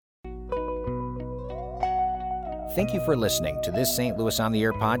Thank you for listening to this St. Louis on the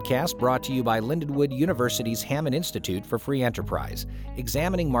Air podcast brought to you by Lindenwood University's Hammond Institute for Free Enterprise,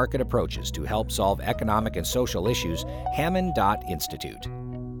 examining market approaches to help solve economic and social issues, hammond.institute.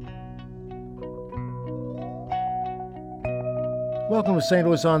 Welcome to St.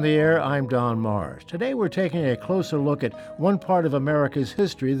 Louis on the Air. I'm Don Mars. Today we're taking a closer look at one part of America's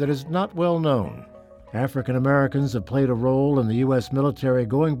history that is not well known. African Americans have played a role in the U.S. military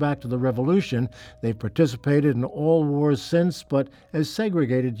going back to the Revolution. They've participated in all wars since, but as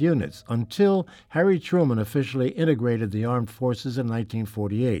segregated units, until Harry Truman officially integrated the armed forces in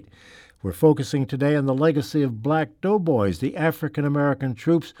 1948. We're focusing today on the legacy of Black Doughboys, the African American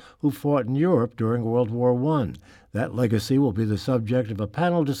troops who fought in Europe during World War I. That legacy will be the subject of a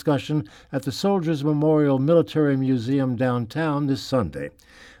panel discussion at the Soldiers Memorial Military Museum downtown this Sunday.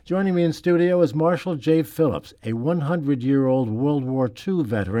 Joining me in studio is Marshall J. Phillips, a 100-year-old World War II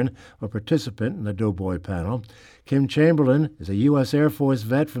veteran, a participant in the Doughboy panel. Kim Chamberlain is a U.S. Air Force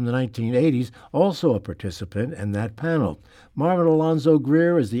vet from the 1980s, also a participant in that panel. Marvin Alonzo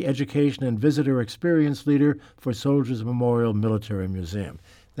Greer is the Education and Visitor Experience Leader for Soldiers Memorial Military Museum.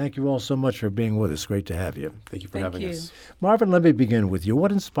 Thank you all so much for being with us. Great to have you. Thank you for having us. Marvin, let me begin with you.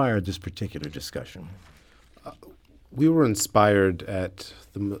 What inspired this particular discussion? We were inspired at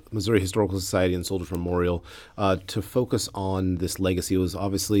the Missouri Historical Society and Soldiers Memorial to focus on this legacy. It was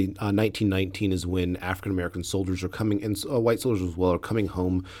obviously 1919 is when African American soldiers are coming, and white soldiers as well, are coming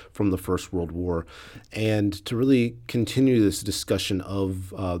home from the First World War, and to really continue this discussion of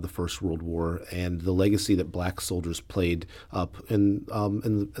the First World War and the legacy that Black soldiers played up in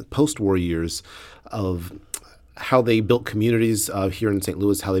the post-war years of how they built communities here in St.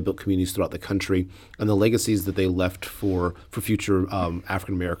 Louis, how they built communities throughout the country, and the legacies that they left for future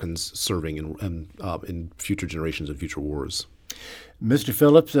African Americans serving in future generations and future wars. Mr.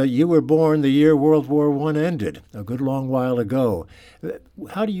 Phillips, you were born the year World War I ended, a good long while ago.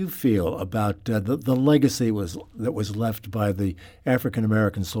 How do you feel about the legacy that was left by the African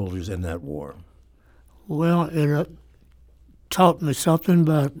American soldiers in that war? Well, it taught me something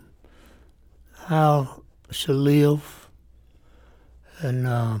about how to live and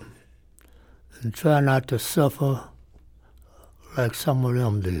try not to suffer like some of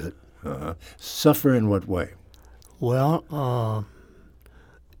them did. Suffer in what way? Well,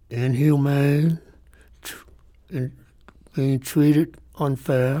 inhumane, being treated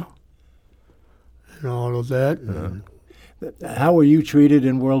unfair, and all of that. How were you treated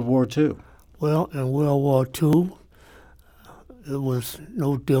in World War II? Well, in World War II, it was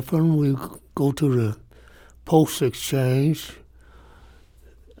no different. We go to the post exchange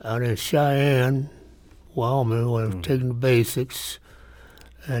out in Cheyenne, Wyoming, where I'm taking the basics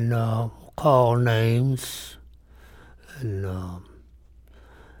and call names, and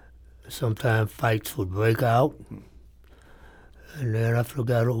sometimes fights would break out. And then after I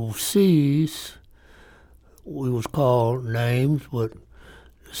got overseas, we was called names, but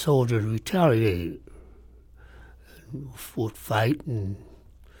the soldiers retaliated and would fight, and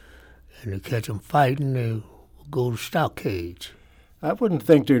to catch them fighting, they would go to stockades. I wouldn't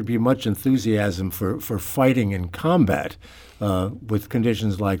think there'd be much enthusiasm for fighting in combat with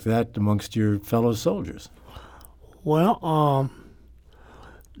conditions like that amongst your fellow soldiers. Well,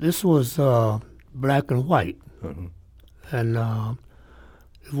 this was black and white, and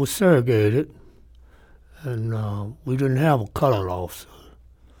it was segregated, and we didn't have a colored officer.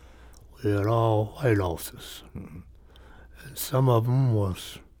 We had all white officers, and some of them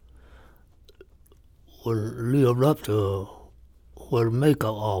lived up to what a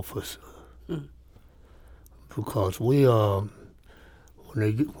makeup officer, because we when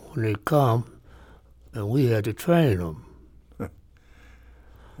they come, and we had to train them,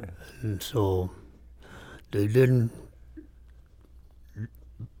 and so they didn't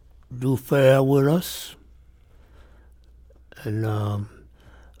do fair with us, and I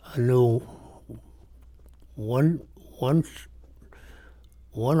knew one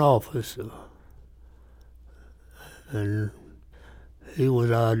officer, and he was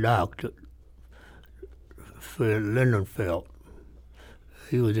our doctor, Fred Lindenfeld.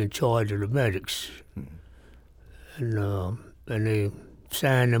 He was in charge of the medics, and they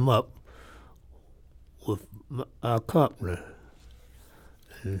signed him up with our company,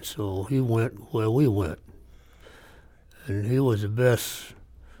 and so he went where we went, and he was the best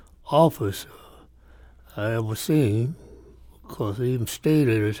officer I ever seen, because he even stayed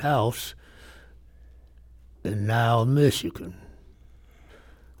at his house in Niles, Michigan.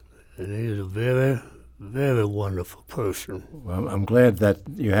 And he was a very, very wonderful person. Well, I'm glad that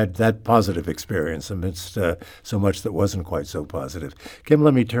you had that positive experience amidst so much that wasn't quite so positive. Kim,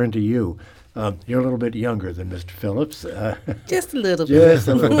 let me turn to you. You're a little bit younger than Mr. Phillips. Just a little bit. Just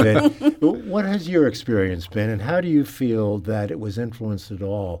a little bit. What has your experience been, and how do you feel that it was influenced at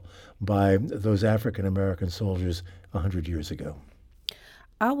all by those African American soldiers 100 years ago?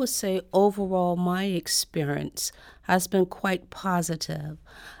 I would say overall, my experience has been quite positive.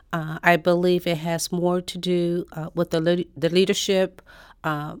 I believe it has more to do with the leadership,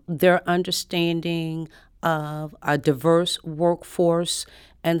 their understanding of a diverse workforce,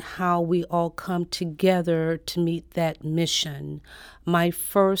 and how we all come together to meet that mission. My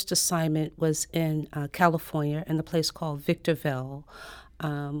first assignment was in California in a place called Victorville.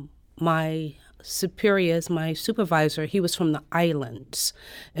 My supervisor, he was from the islands,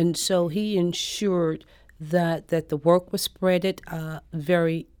 and so he ensured that the work was spread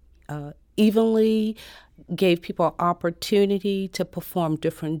very evenly, gave people opportunity to perform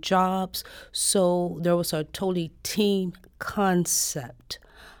different jobs. So there was a totally team concept.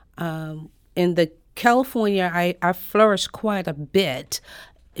 In the California, I flourished quite a bit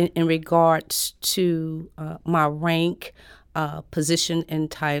in regards to my rank, position, and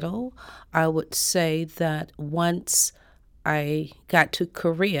title. I would say that once I got to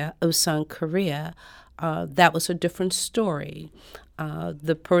Korea, Ulsan, Korea, that was a different story.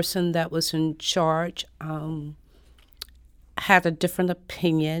 The person that was in charge had a different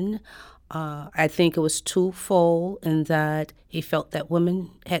opinion. I think it was twofold in that he felt that women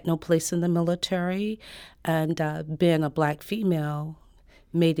had no place in the military, and being a black female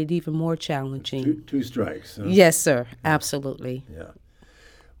made it even more challenging. Two strikes. Huh? Yes, sir. Absolutely. Yeah.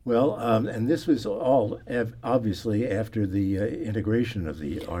 Well, and this was all obviously after the integration of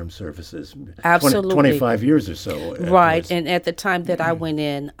the armed services. Absolutely. 25 years or so. Right. Afterwards. And at the time that I went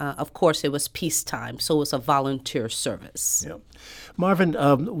in, of course, it was peacetime, so it was a volunteer service. Yeah. Marvin,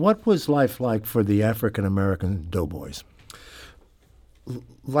 what was life like for the African American doughboys?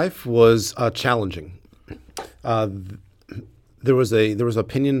 Life was challenging. There was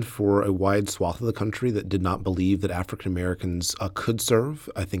opinion for a wide swath of the country that did not believe that African Americans could serve.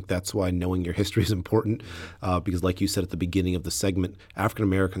 I think that's why knowing your history is important, because, like you said at the beginning of the segment, African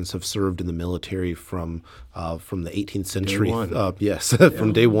Americans have served in the military from the 18th century. Day one. Yes,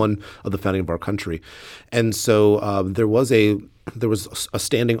 from day one of the founding of our country, and so there was a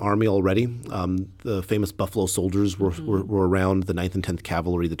standing army already. The famous Buffalo Soldiers were around, the 9th and 10th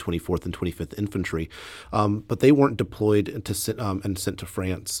Cavalry, the 24th and 25th Infantry, but they weren't deployed and sent to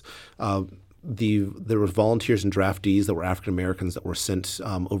France. There were volunteers and draftees that were African Americans that were sent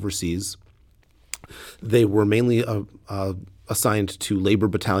overseas. They were mainly assigned to labor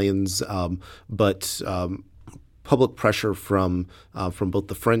battalions, but public pressure from both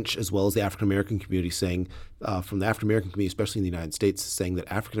the French as well as the African American community from the African American community, especially in the United States, saying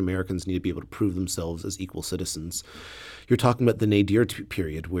that African Americans need to be able to prove themselves as equal citizens. You're talking about the Nadir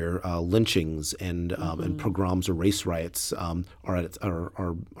period, where lynchings and pogroms or race riots are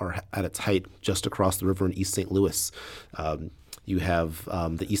at its height just across the river in East St. Louis. You have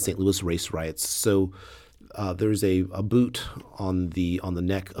the East St. Louis race riots. So there's a boot on the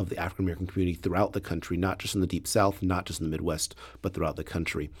neck of the African American community throughout the country, not just in the Deep South, not just in the Midwest, but throughout the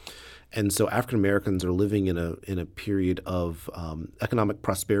country. And so African Americans are living in a period of economic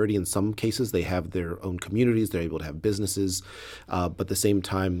prosperity. In some cases, they have their own communities; they're able to have businesses, but at the same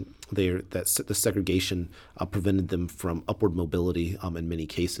time, the segregation prevented them from upward mobility in many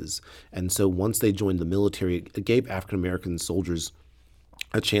cases. And so once they joined the military, it gave African American soldiers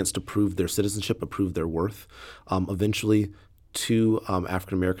a chance to prove their citizenship, to prove their worth. Eventually, two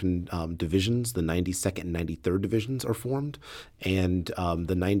African American divisions, the 92nd and 93rd divisions, are formed, and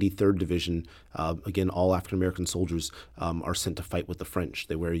the 93rd division, again, all African American soldiers are sent to fight with the French.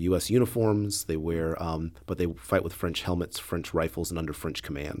 They wear U.S. uniforms, but they fight with French helmets, French rifles, and under French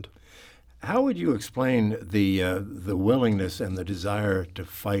command. How would you explain the willingness and the desire to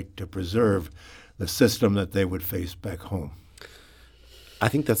fight to preserve the system that they would face back home? I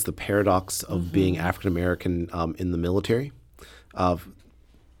think that's the paradox of being African American in the military.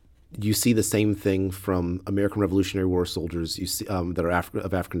 You see the same thing from American Revolutionary War soldiers you see, that are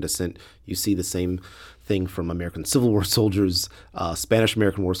of African descent. You see the same thing from American Civil War soldiers, Spanish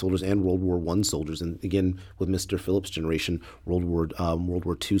American War soldiers, and World War I soldiers. And again, with Mr. Phillips' generation, World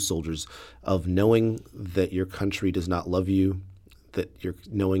War II soldiers, of knowing that your country does not love you,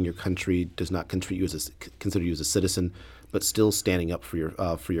 knowing your country does not consider you as a citizen, but still standing up for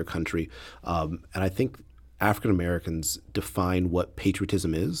your country. And I think African Americans define what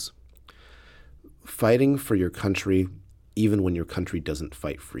patriotism is: fighting for your country even when your country doesn't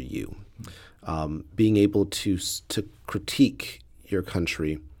fight for you. Being able to critique your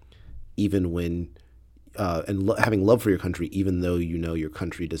country even when having love for your country, even though you know your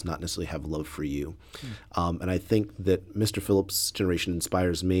country does not necessarily have love for you. And I think that Mr. Phillips' generation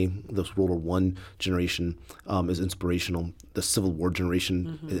inspires me. This World War I generation is inspirational. The Civil War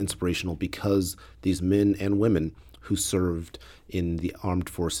generation is inspirational because these men and women who served in the armed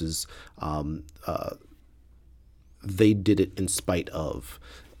forces, they did it in spite of.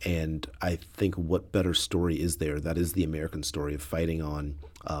 And I think what better story is there? That is the American story of fighting on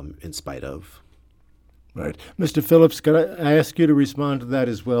in spite of. Right. Mr. Phillips, could I ask you to respond to that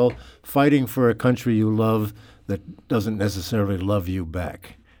as well? Fighting for a country you love that doesn't necessarily love you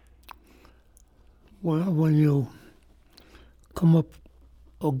back. Well, when you come up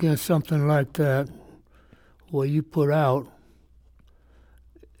against something like that, where you put out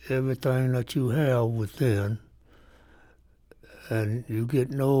everything that you have within, and you get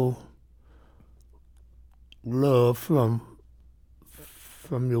no love from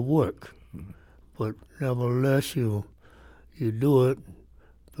your work. But nevertheless, you do it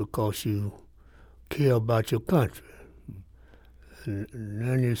because you care about your country. And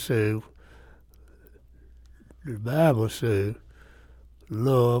then you say, the Bible says,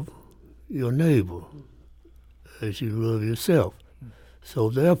 love your neighbor as you love yourself. So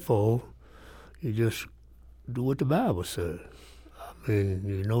therefore, you just do what the Bible says. I mean,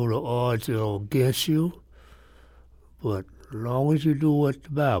 you know the odds are against you, but as long as you do what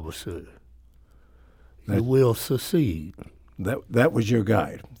the Bible says, you will succeed. That was your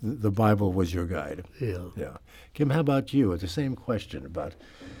guide. The Bible was your guide. Yeah. Kim, how about you? It's the same question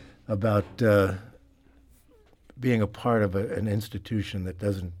about being a part of an institution that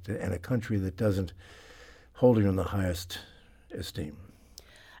doesn't, and a country that doesn't hold you in the highest esteem.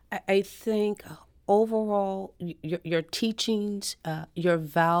 I think overall, your teachings, your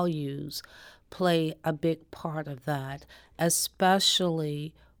values play a big part of that,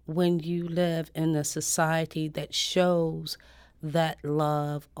 especially when you live in a society that shows that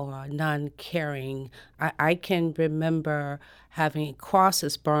love or non-caring. I can remember having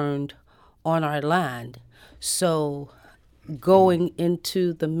crosses burned on our land. So going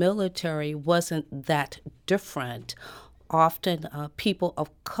into the military wasn't that different. Often people of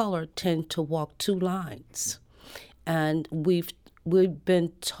color tend to walk two lines. And we've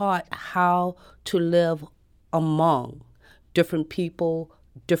been taught how to live among different people,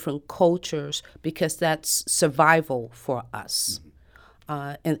 different cultures, because that's survival for us.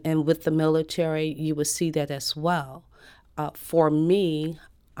 And with the military, you would see that as well. For me,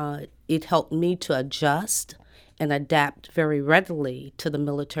 it helped me to adjust and adapt very readily to the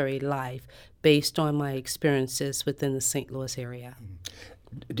military life based on my experiences within the St. Louis area.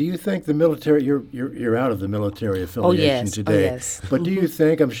 Do you think the military, you're out of the military affiliation today, yes. But do you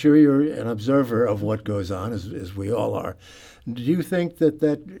think, I'm sure you're an observer of what goes on, as we all are, do you think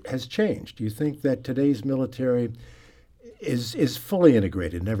that has changed? Do you think that today's military is fully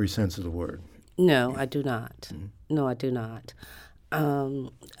integrated in every sense of the word? No, I do not. No, I do not.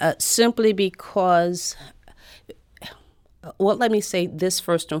 Simply because, well, let me say this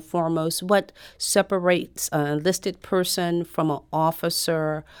first and foremost. What separates an enlisted person from an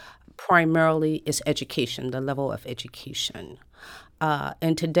officer primarily is education, the level of education.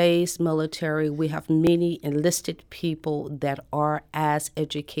 In today's military, we have many enlisted people that are as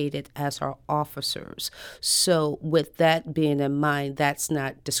educated as our officers. So with that being in mind, that's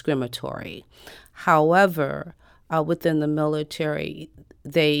not discriminatory. However, within the military,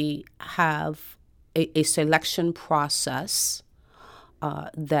 they have a selection process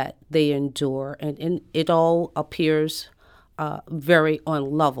that they endure, and it all appears very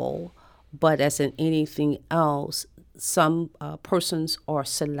on level. But as in anything else, some persons are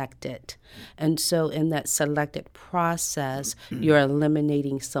selected. And so in that selected process, you're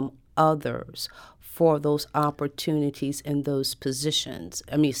eliminating some others for those opportunities in those positions.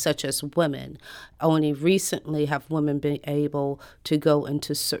 I mean, such as women. Only recently have women been able to go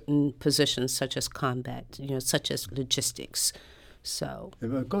into certain positions such as combat, such as logistics. So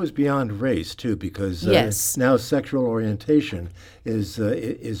it goes beyond race, too, because yes. Now sexual orientation is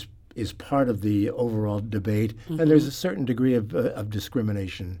part of the overall debate, and there's a certain degree of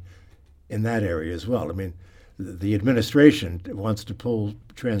discrimination in that area as well. I mean, the administration wants to pull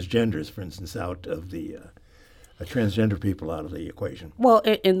transgenders, for instance, out of the transgender people out of the equation. Well,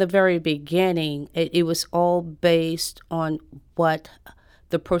 in the very beginning, it was all based on what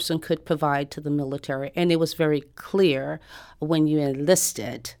the person could provide to the military, and it was very clear when you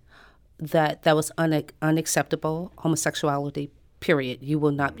enlisted that was unacceptable. Homosexuality period. You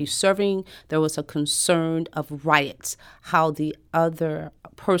will not be serving. There was a concern of riots, how the other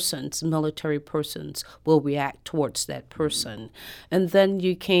persons, military persons, will react towards that person. And then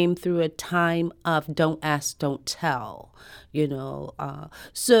you came through a time of don't ask, don't tell,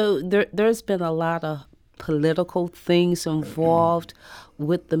 So there's been a lot of political things involved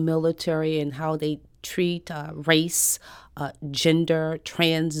with the military and how they treat race, gender,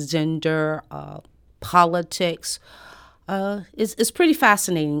 transgender, politics. It's pretty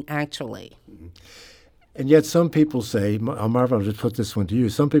fascinating, actually. And yet some people say, Marv, I'll just put this one to you,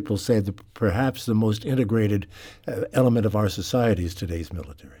 some people say that perhaps the most integrated element of our society is today's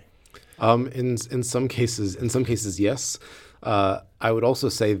military. In some cases, yes. I would also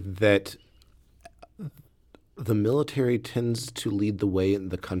say that the military tends to lead the way in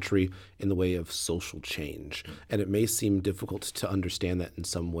the country in the way of social change. And it may seem difficult to understand that in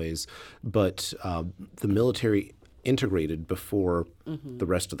some ways, but the military integrated before the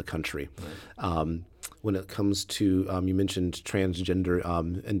rest of the country. Right. When it comes to, you mentioned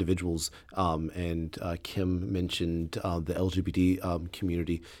transgender individuals, and Kim mentioned the LGBT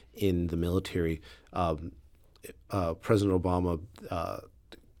community in the military. President Obama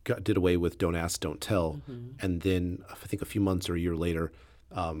did away with Don't Ask, Don't Tell, and then I think a few months or a year later,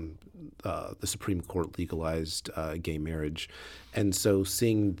 the Supreme Court legalized gay marriage. And so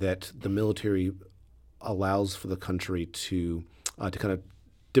seeing that the military allows for the country to kind of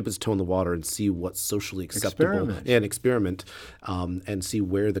dip its toe in the water and see what's socially acceptable and experiment, and see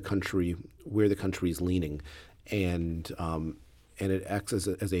where the country is leaning, and it acts as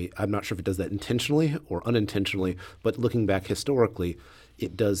a I'm not sure if it does that intentionally or unintentionally, but looking back historically,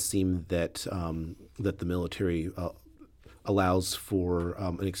 it does seem that that the military allows for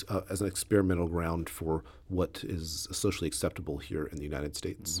as an experimental ground for what is socially acceptable here in the United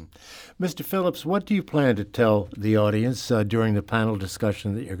States. Mm-hmm. Mr. Phillips, what do you plan to tell the audience during the panel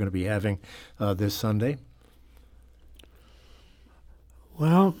discussion that you're going to be having this Sunday?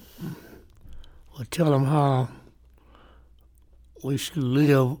 Well, we'll tell them how we should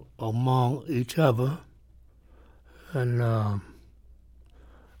live among each other and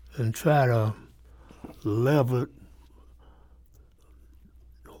try to level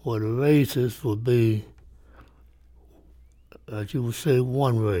where the races would be, as you would say,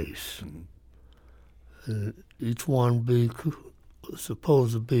 one race. Mm-hmm. And each one be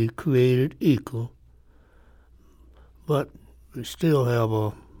supposed to be created equal, but we still have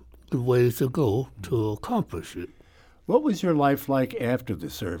a good ways to go to accomplish it. What was your life like after the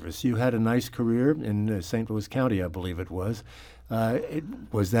service? You had a nice career in St. Louis County, I believe it was.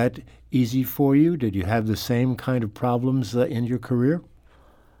 Was that easy for you? Did you have the same kind of problems in your career?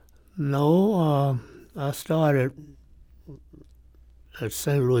 No, I started at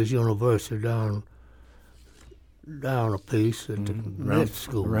St. Louis University down a piece at the med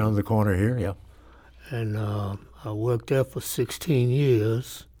school. Around the corner here, yeah. And I worked there for 16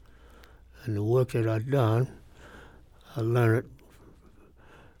 years, and the work that I'd done, I learned it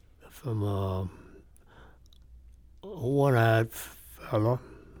from a one-eyed fellow,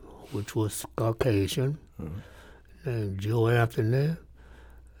 which was Caucasian, named Joe Anthony.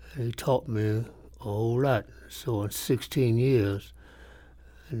 And he taught me a whole lot. So in 16 years,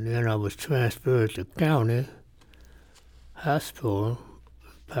 and then I was transferred to county hospital,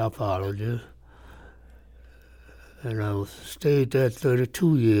 pathologist, and I stayed there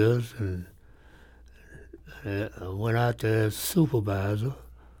 32 years, and I went out there as supervisor,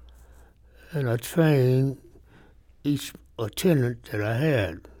 and I trained each attendant that I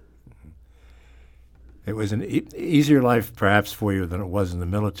had. It was an easier life, perhaps, for you than it was in the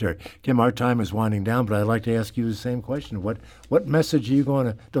military. Kim, our time is winding down, but I'd like to ask you the same question. What message are you going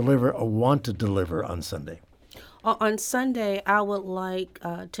to deliver or want to deliver on Sunday? On Sunday, I would like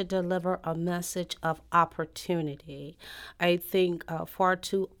to deliver a message of opportunity. I think far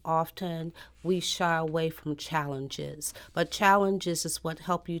too often we shy away from challenges, but challenges is what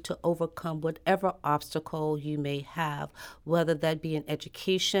help you to overcome whatever obstacle you may have, whether that be in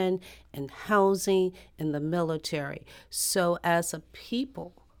education, in housing, in the military. So as a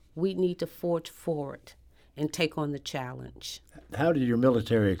people, we need to forge forward and take on the challenge. How did your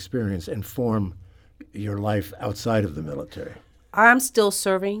military experience inform your life outside of the military? I'm still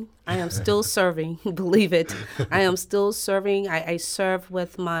serving. I am still serving, believe it. I am still serving. I serve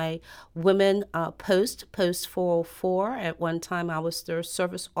with my women post 404. At one time, I was their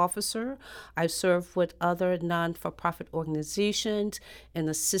service officer. I serve with other non-for-profit organizations in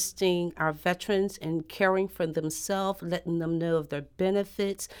assisting our veterans in caring for themselves, letting them know of their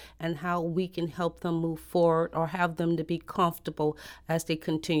benefits and how we can help them move forward or have them to be comfortable as they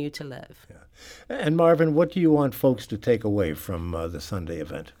continue to live. Yeah. And Marvin, what do you want folks to take away from the Sunday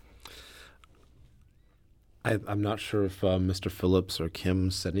event? I'm not sure if Mr. Phillips or Kim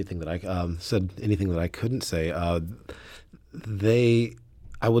said anything that I couldn't say. I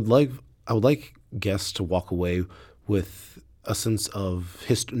would like guests to walk away with a sense of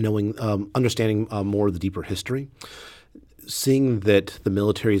understanding more of the deeper history, seeing that the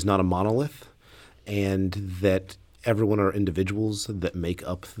military is not a monolith, and that everyone are individuals that make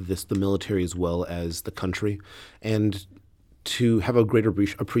up the military as well as the country, and to have a greater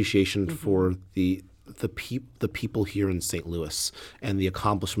appreciation for the people here in St. Louis and the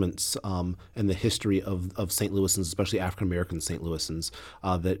accomplishments and the history of St. Louisans, especially African American St. Louisans,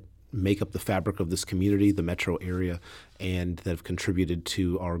 that make up the fabric of this community, the metro area, and that have contributed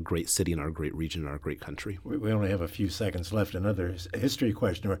to our great city and our great region and our great country. We only have a few seconds left. Another history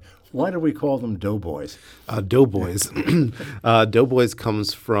question. Why do we call them doughboys? Doughboys. Doughboys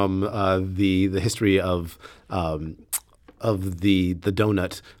comes from the history of the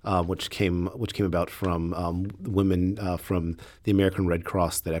donut, which came about from women from the American Red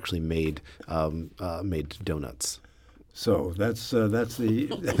Cross that actually made donuts. So that's the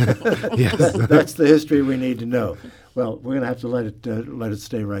Yes. that's the history we need to know. Well, we're going to have to let it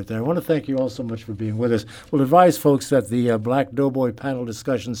stay right there. I want to thank you all so much for being with us. We'll advise folks that the Black Doughboy panel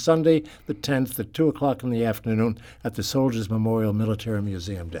discussion Sunday, the 10th, at 2 o'clock in the afternoon at the Soldiers Memorial Military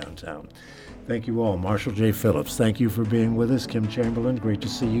Museum downtown. Thank you all. Marshall J. Phillips, thank you for being with us. Kim Chamberlain, great to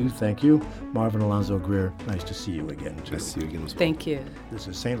see you. Thank you. Marvin Alonzo Greer, nice to see you again, too. Nice to see you again as well. Thank you. This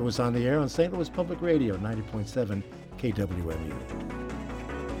is St. Louis on the Air on St. Louis Public Radio, 90.7 KWMU.